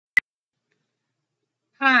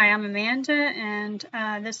Hi, I'm Amanda, and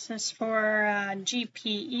this is for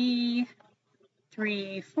GPE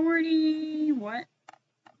 340. What?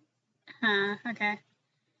 Okay.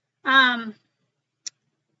 Um,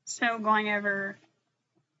 so going over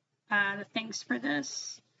the things for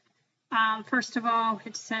this. First of all,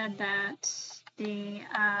 it said that the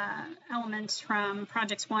elements from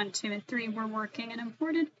projects 1, 2, and 3 were working and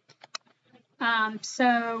imported.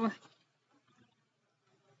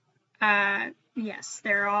 Yes,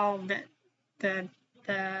 they're all the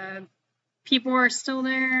people are still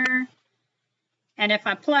there. And if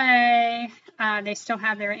I play, they still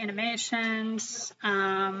have their animations.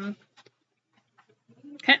 They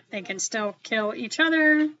can still kill each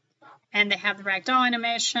other, and they have the ragdoll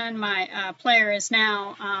animation. My player is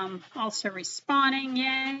now also respawning,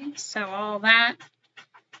 yay! So all that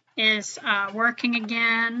is working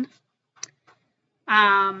again.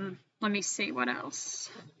 Let me see what else.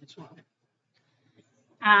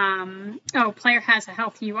 Player has a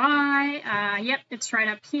health UI. Yep, it's right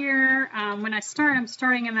up here. When I start, I'm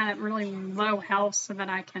starting him at really low health so that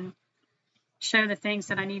I can show the things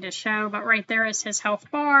that I need to show. But right there is his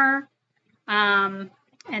health bar. And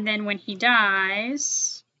then when he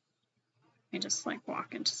dies, let me just like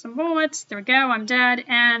walk into some bullets. There we go, I'm dead,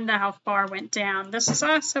 and the health bar went down. This is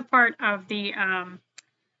also part of the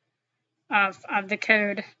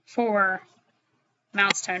code for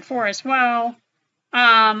milestone 4 as well.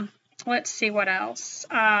 Let's see what else.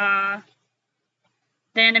 The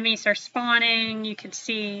enemies are spawning. You can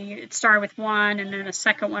see it started with 1 and then a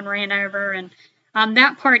second one ran over, and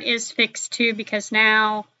that part is fixed too, because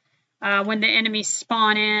now when the enemies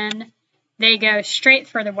spawn in, they go straight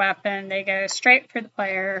for the weapon, they go straight for the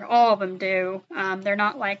player. All of them do. They're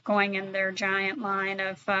not like going in their giant line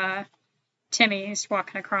of Timmys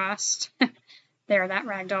walking across. There, that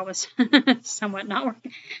ragdoll was somewhat not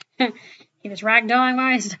working. He was ragdolling while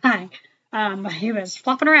he was dying. But he was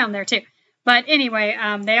flopping around there too. But anyway,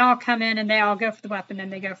 they all come in and they all go for the weapon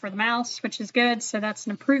and they go for the mouse, which is good. So that's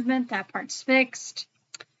an improvement. That part's fixed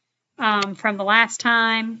from the last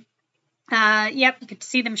time. Yep, you could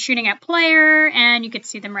see them shooting at player, and you could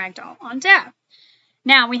see them ragdoll on tab.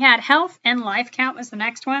 Now, we had health and life count was the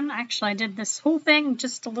next one. Actually, I did this whole thing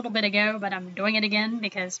just a little bit ago, but I'm doing it again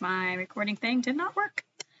because my recording thing did not work.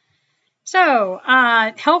 So,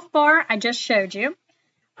 health bar, I just showed you.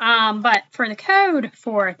 But for the code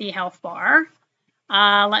for the health bar,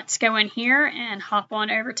 let's go in here and hop on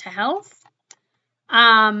over to health.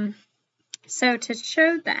 So to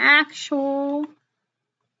show the actual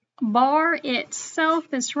bar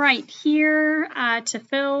itself is right here to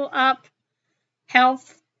fill up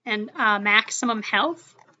health and maximum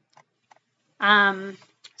health.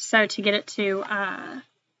 So to get it to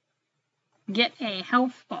get a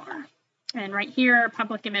health bar, and right here,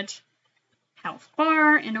 public image health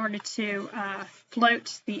bar, in order to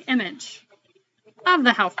float the image of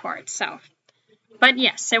the health bar itself. But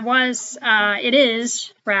yes, it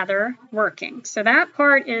is rather working. So that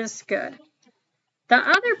part is good. The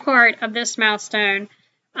other part of this milestone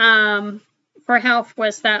for health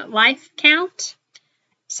was the life count.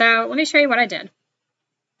 So let me show you what I did.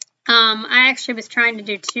 I actually was trying to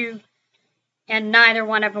do 2, and neither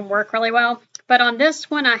one of them worked really well. But on this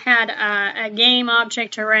one, I had a game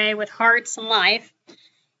object array with hearts and life.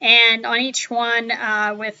 And on each one,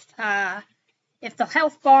 if the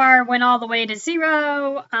health bar went all the way to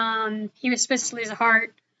 0, he was supposed to lose a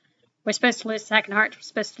heart. We're supposed to lose the second heart. We're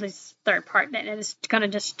supposed to lose the third part. And it's going to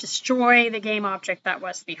just destroy the game object that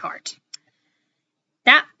was the heart.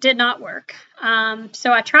 That did not work.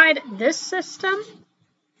 So I tried this system.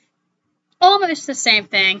 Almost the same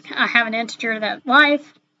thing. I have an integer that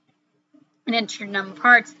life, an integer number of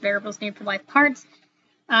hearts, variables needed for life parts.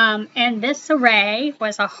 And this array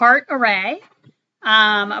was a heart array.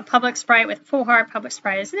 A public sprite with full heart, public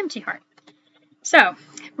sprite is an empty heart. So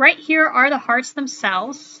right here are the hearts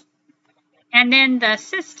themselves. And then the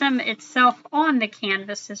system itself on the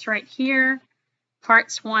canvas is right here.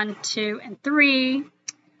 Hearts 1, 2, and 3.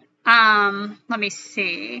 Let me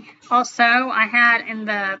see. Also, I had in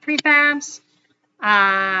the prefabs,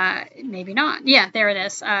 maybe not. Yeah, there it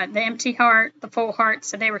is. The empty heart, the full heart.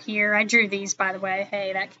 So they were here. I drew these, by the way.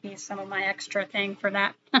 Hey, that could be some of my extra thing for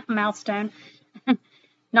that milestone.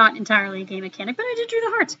 Not entirely a game mechanic, but I did draw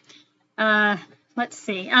the hearts. Let's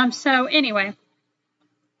see. So anyway,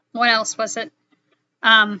 what else was it?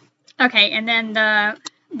 Okay, and then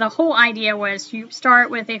the whole idea was you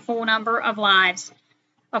start with a full number of lives,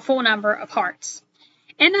 a full number of hearts.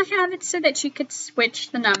 And I have it so that you could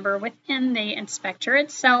switch the number within the inspector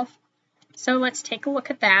itself. So let's take a look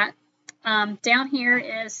at that. Down here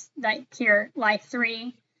is life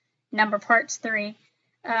 3, number of hearts 3.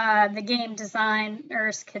 the game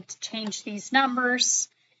designers could change these numbers.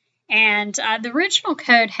 And the original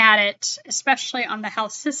code had it, especially on the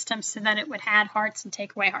health system, so that it would add hearts and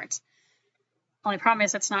take away hearts. Only problem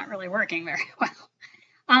is it's not really working very well.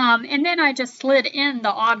 And then I just slid in the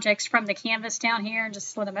objects from the canvas down here and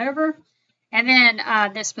just slid them over. And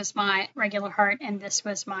then this was my regular heart and this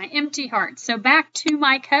was my empty heart. So back to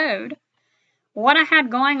my code. What I had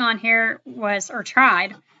going on here was, or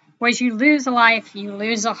tried, was you lose a life, you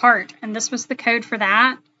lose a heart. And this was the code for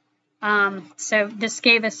that. So this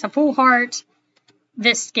gave us a full heart.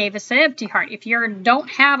 This gave us an empty heart. If you don't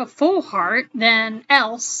have a full heart, then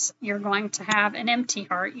else you're going to have an empty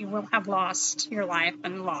heart. You will have lost your life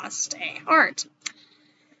and lost a heart.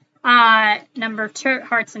 Number of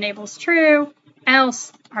hearts enables true.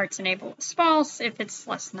 Else hearts enables false if it's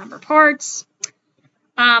less number of hearts.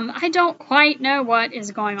 I don't quite know what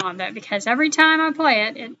is going on though, because every time I play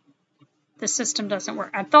it, the system doesn't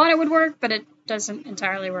work. I thought it would work, but it doesn't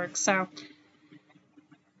entirely work. So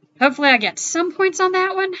hopefully I get some points on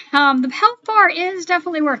that one. The health bar is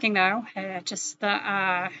definitely working though.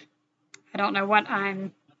 I don't know what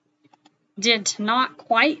I did to not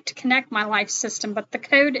quite connect my life system, but the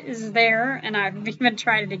code is there, and I've even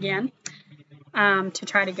tried it again to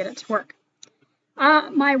try to get it to work.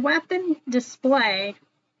 My weapon display.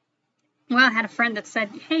 Well, I had a friend that said,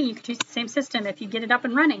 hey, you could use the same system if you get it up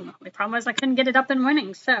and running. The problem was I couldn't get it up and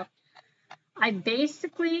running, so I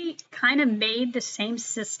basically kind of made the same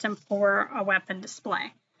system for a weapon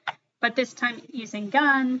display, but this time using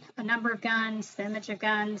gun, a number of guns, the image of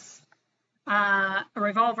guns, a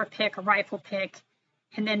revolver pick, a rifle pick,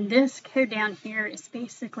 and then this code down here is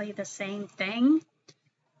basically the same thing.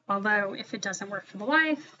 Although if it doesn't work for the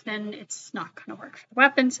life, then it's not going to work for the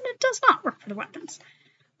weapons, and it does not work for the weapons.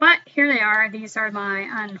 But here they are. These are my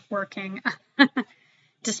unworking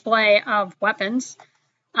display of weapons.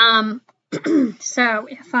 So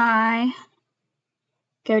if I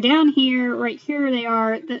go down here, right here they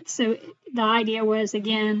are. So the idea was,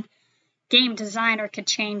 again, game designer could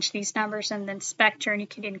change these numbers, and then Spectre, and you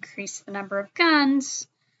could increase the number of guns.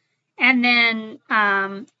 And then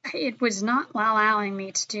it was not allowing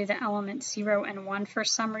me to do the element 0 and 1 for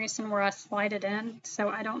some reason where I slide it in. So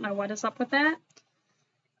I don't know what is up with that.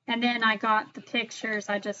 And then I got the pictures.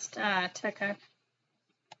 I just took a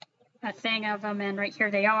thing of them, and right here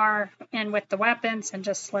they are, and with the weapons, and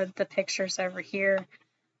just slid the pictures over here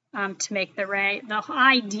to make the array. The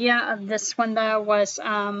idea of this one, though, was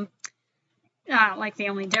like the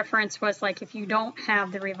only difference was, like, if you don't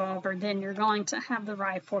have the revolver, then you're going to have the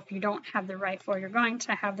rifle. If you don't have the rifle, you're going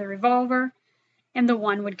to have the revolver, and the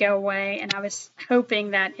one would go away. And I was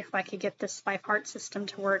hoping that if I could get this life heart system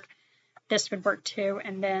to work, this would work too,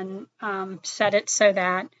 and then set it so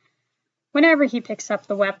that whenever he picks up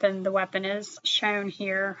the weapon is shown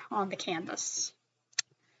here on the canvas.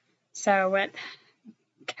 So what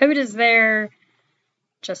code is there,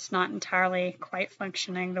 just not entirely quite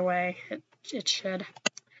functioning the way it should.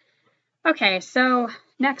 Okay, so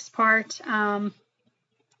next part, the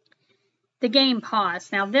game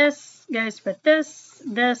pause. Now this goes with this,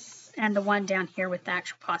 and the one down here with the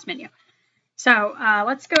actual pause menu. So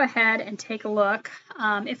let's go ahead and take a look.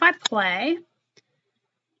 If I play,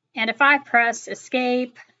 and if I press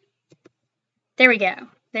escape, there we go.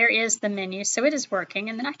 There is the menu, so it is working,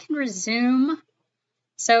 and then I can resume.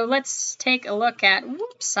 So let's take a look at,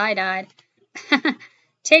 whoops, I died.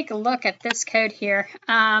 Take a look at this code here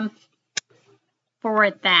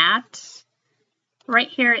for that. Right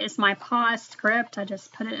here is my pause script. I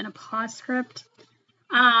just put it in a pause script.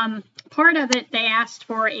 Part of it, they asked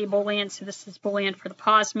for a Boolean, so this is Boolean for the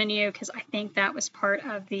pause menu, because I think that was part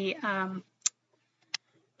of the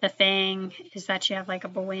thing, is that you have like a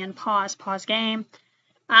Boolean pause game.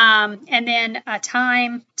 And then a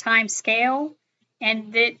time scale,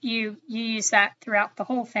 and that you use that throughout the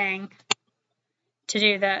whole thing to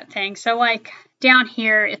do the thing. So like down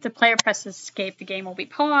here, if the player presses escape, the game will be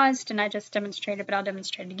paused, and I just demonstrated, but I'll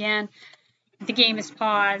demonstrate it again. If the game is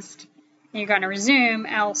paused, you're going to resume,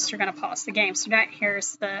 else you're going to pause the game. So that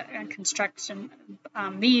here's the construction.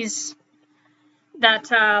 Let's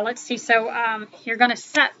see. So you're going to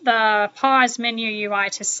set the pause menu UI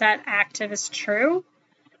to set active as true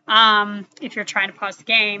if you're trying to pause the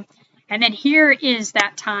game. And then here is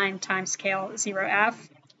that time scale 0F,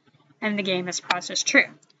 and the game is paused as true.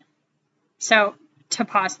 So to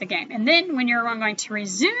pause the game. And then when you're going to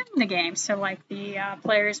resume the game, so like the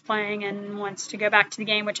player is playing and wants to go back to the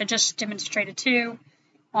game, which I just demonstrated too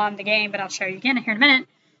on the game, but I'll show you again here in a minute.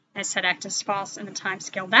 I set active as false, and the time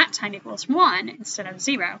scale that time equals 1 instead of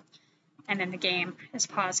 0. And then the game is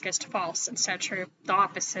paused, goes to false, instead of true. The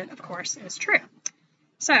opposite, of course, is true.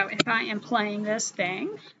 So if I am playing this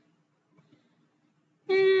thing,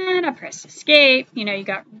 and I press escape, you know, you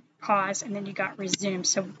got pause and then you got resume.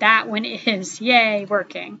 So that one is, yay,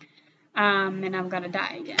 working. And I'm going to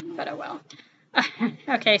die again, but oh well.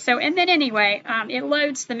 Okay, so, and then anyway, it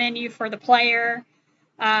loads the menu for the player.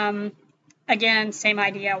 Again, same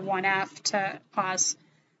idea, 1F to pause,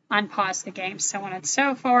 unpause the game, so on and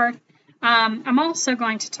so forth. I'm also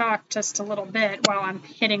going to talk just a little bit while I'm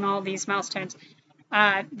hitting all these milestones.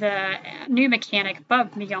 The new mechanic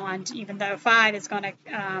above and beyond, even though 5 is going to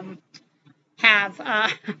have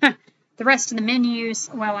the rest of the menus.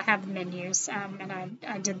 Well, I have the menus, and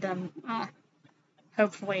I did them.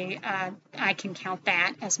 Hopefully, I can count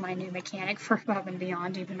that as my new mechanic for above and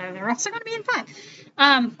beyond, even though they're also going to be in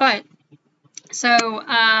 5. But so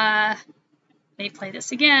let me play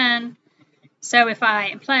this again. So if I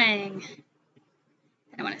am playing,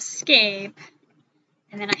 and I want to escape.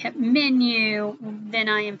 And then I hit menu, then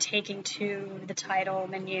I am taken to the title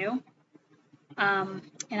menu. And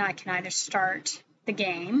I can either start the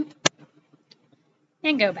game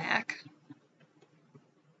and go back.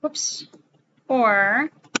 Whoops. Or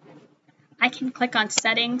I can click on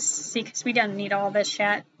settings, see, because we don't need all this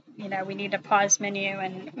yet. You know, we need a pause menu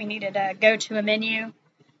and we needed a go to a menu,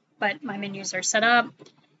 but my menus are set up.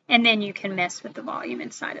 And then you can mess with the volume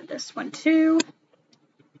inside of this one too.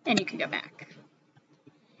 And you can go back.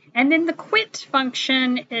 And then the quit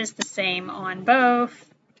function is the same on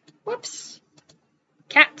both. Whoops.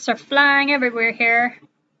 Cats are flying everywhere here.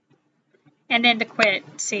 And then the quit,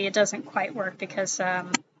 see, it doesn't quite work because,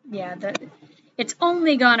 yeah, it's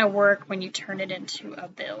only going to work when you turn it into a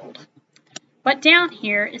build. But down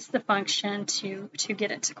here is the function to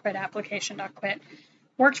get it to quit, application.quit.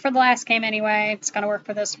 Worked for the last game anyway. It's going to work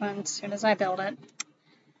for this one as soon as I build it,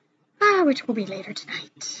 which will be later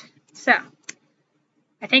tonight. So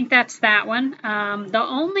I think that's that one. The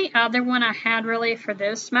only other one I had really for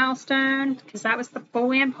this milestone, because that was the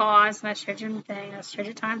fully in pause, and I showed you the thing, I showed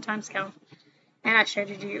you time scale, and I showed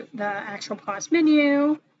you the actual pause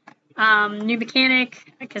menu. New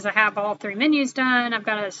mechanic, because I have all 3 menus done. I've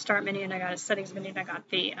got a start menu, and I got a settings menu, and I got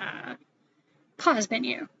the pause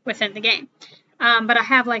menu within the game. But I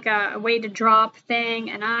have like a way to drop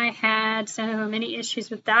thing, and I had so many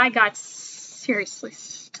issues with that. I got seriously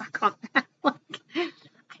stuck on that.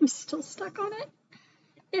 I'm still stuck on it.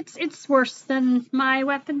 It's worse than my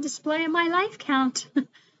weapon display and my life count.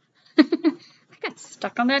 I got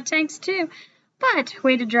stuck on that tanks too. But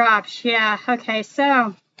weighted drops, yeah. Okay,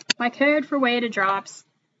 so my code for weighted drops.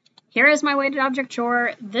 Here is my weighted object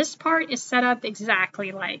drawer. This part is set up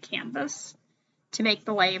exactly like Canvas to make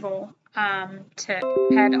the label. To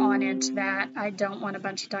head on into that. I don't want a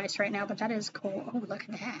bunch of dice right now, but that is cool. Oh, look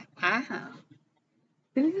at that. Wow.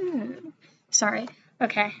 Ooh. Sorry.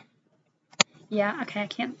 Okay. Yeah, okay, I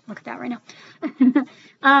can't look at that right now.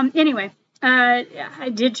 Anyway,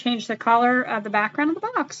 I did change the color of the background of the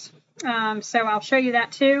box. So I'll show you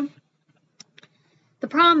that too. The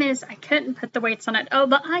problem is I couldn't put the weights on it. Oh,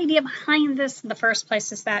 the idea behind this in the first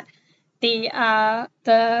place is that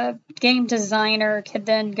the game designer could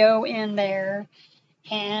then go in there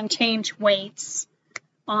and change weights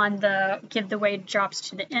on give the weight drops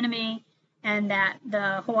to the enemy, and that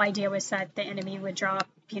the whole idea was that the enemy would drop,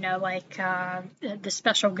 you know, like the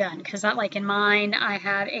special gun, because like in mine, I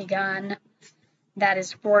have a gun that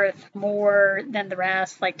is worth more than the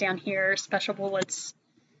rest, like down here, special bullets,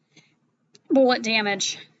 bullet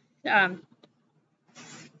damage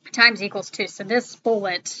times equals 2. So this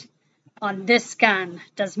bullet on this gun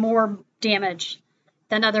does more damage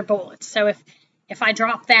than other bullets. So if I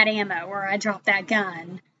drop that ammo or I drop that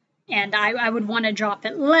gun, and I would want to drop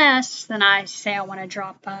it less than I say I want to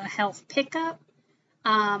drop a health pickup.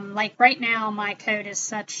 Like right now, my code is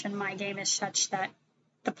such and my game is such that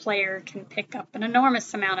the player can pick up an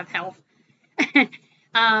enormous amount of health.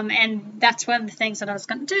 And that's one of the things that I was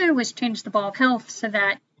going to do, was change the ball of health so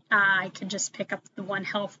that I could just pick up the 1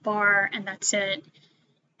 health bar and that's it.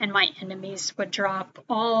 And my enemies would drop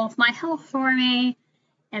all of my health for me.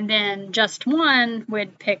 And then just one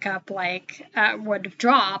would pick up, would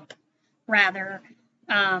drop, rather,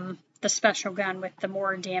 the special gun with the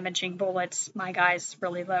more damaging bullets. My guy's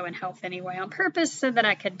really low in health anyway on purpose so that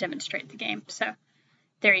I could demonstrate the game. So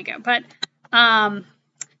there you go. But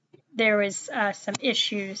there was some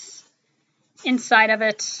issues inside of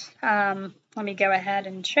it. Let me go ahead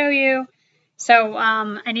and show you. So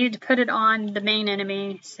I needed to put it on the main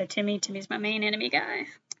enemy. So Timmy's my main enemy guy.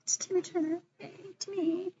 It's Timmy Turner. Hey,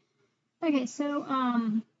 Timmy. Okay, so,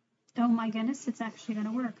 oh my goodness, it's actually going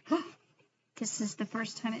to work. This is the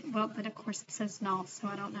first time but of course it says null, so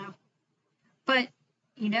I don't know. But,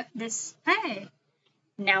 you know, hey,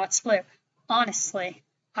 Now it's blue. Honestly,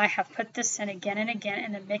 I have put this in again and again,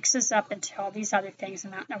 and it mixes up into all these other things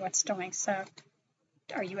and I don't know what's doing. So,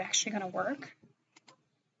 are you actually going to work?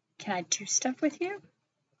 Can I do stuff with you?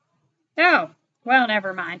 Oh, well,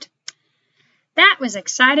 never mind. That was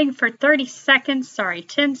exciting for 30 seconds, sorry,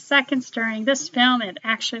 10 seconds during this film. It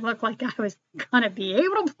actually looked like I was going to be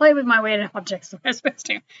able to play with my weighted objects the way I was supposed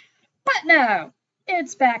to. But no,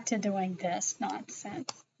 it's back to doing this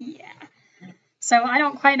nonsense. Yeah. So I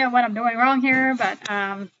don't quite know what I'm doing wrong here, but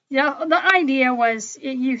the idea was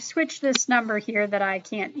you switch this number here that I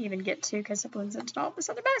can't even get to because it blends into all this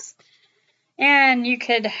other mess. And you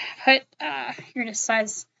could put, you're going to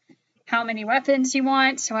size how many weapons you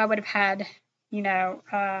want. So I would have had,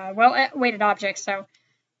 weighted objects. So,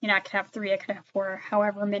 I could have 3, I could have 4,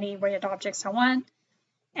 however many weighted objects I want.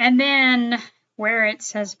 And then where it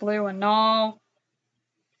says blue and null,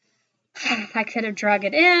 I could have drug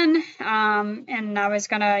it in, and I was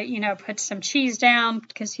going to, put some cheese down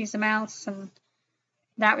because he's a mouse, and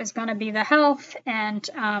that was going to be the health, and,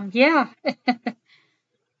 yeah.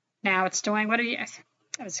 Now it's doing,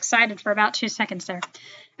 I was excited for about 2 seconds there.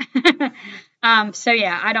 So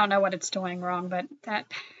yeah, I don't know what it's doing wrong, but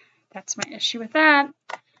that's my issue with that.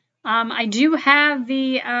 I do have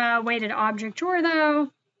the weighted object drawer,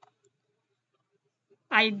 though.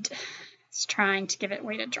 I was trying to give it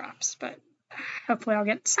weighted drops, but hopefully I'll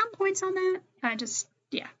get some points on that.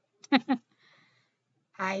 Yeah.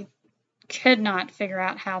 I could not figure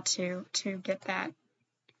out how to get that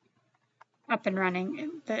up and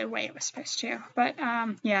running the way it was supposed to. But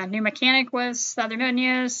yeah, new mechanic was the other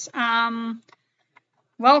menus.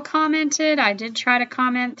 Well commented. I did try to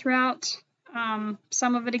comment throughout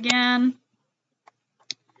some of it again.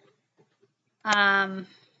 On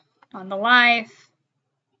the life,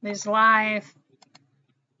 lose life,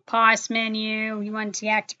 pause menu. You want to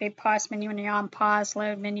deactivate pause menu when you're on pause,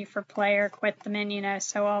 load menu for player, quit the menu,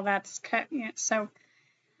 so all that's cut. So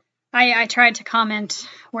I tried to comment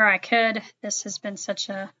where I could. This has been such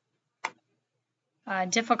a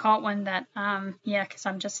difficult one that, yeah, because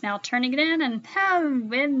I'm just now turning it in, and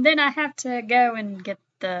then I have to go and get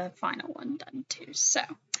the final one done too. So,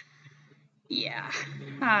 yeah,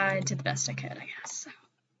 I did the best I could, I guess. So,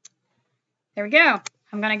 there we go.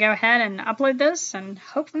 I'm going to go ahead and upload this, and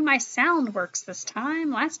hopefully my sound works this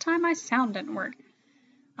time. Last time my sound didn't work.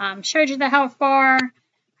 Showed you the health bar.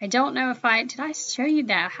 I don't know if did I show you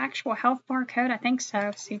the actual health bar code? I think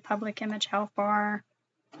so. See public image health bar.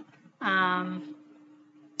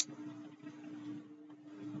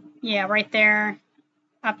 Yeah, right there.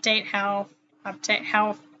 Update health,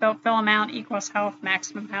 fill amount equals health,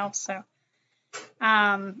 maximum health. So,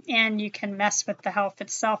 and you can mess with the health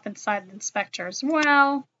itself inside the inspector as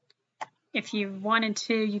well. If you wanted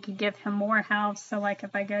to, you could give him more health. So like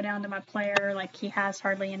if I go down to my player, like he has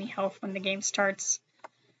hardly any health when the game starts.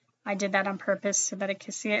 I did that on purpose so that it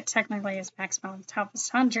could see it. Technically his maximum health is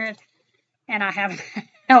 100 and I have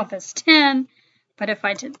health is 10. But if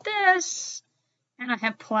I did this and I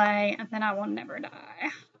have play, and then I will never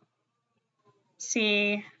die.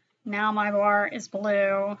 See, now my bar is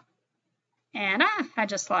blue. And I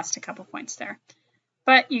just lost a couple points there.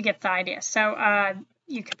 But you get the idea. So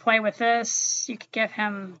you could play with this. You could give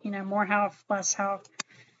him, more health, less health.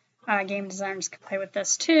 Game designers could play with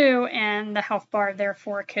this too, and the health bar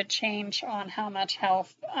therefore could change on how much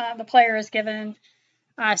health the player is given.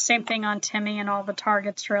 Same thing on Timmy and all the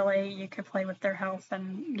targets, really. You could play with their health,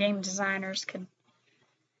 and game designers could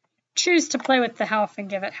choose to play with the health and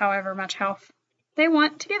give it however much health they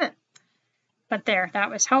want to give it. But there, that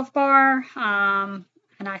was health bar, and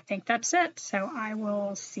I think that's it. So I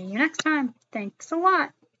will see you next time. Thanks a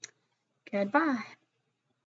lot. Goodbye.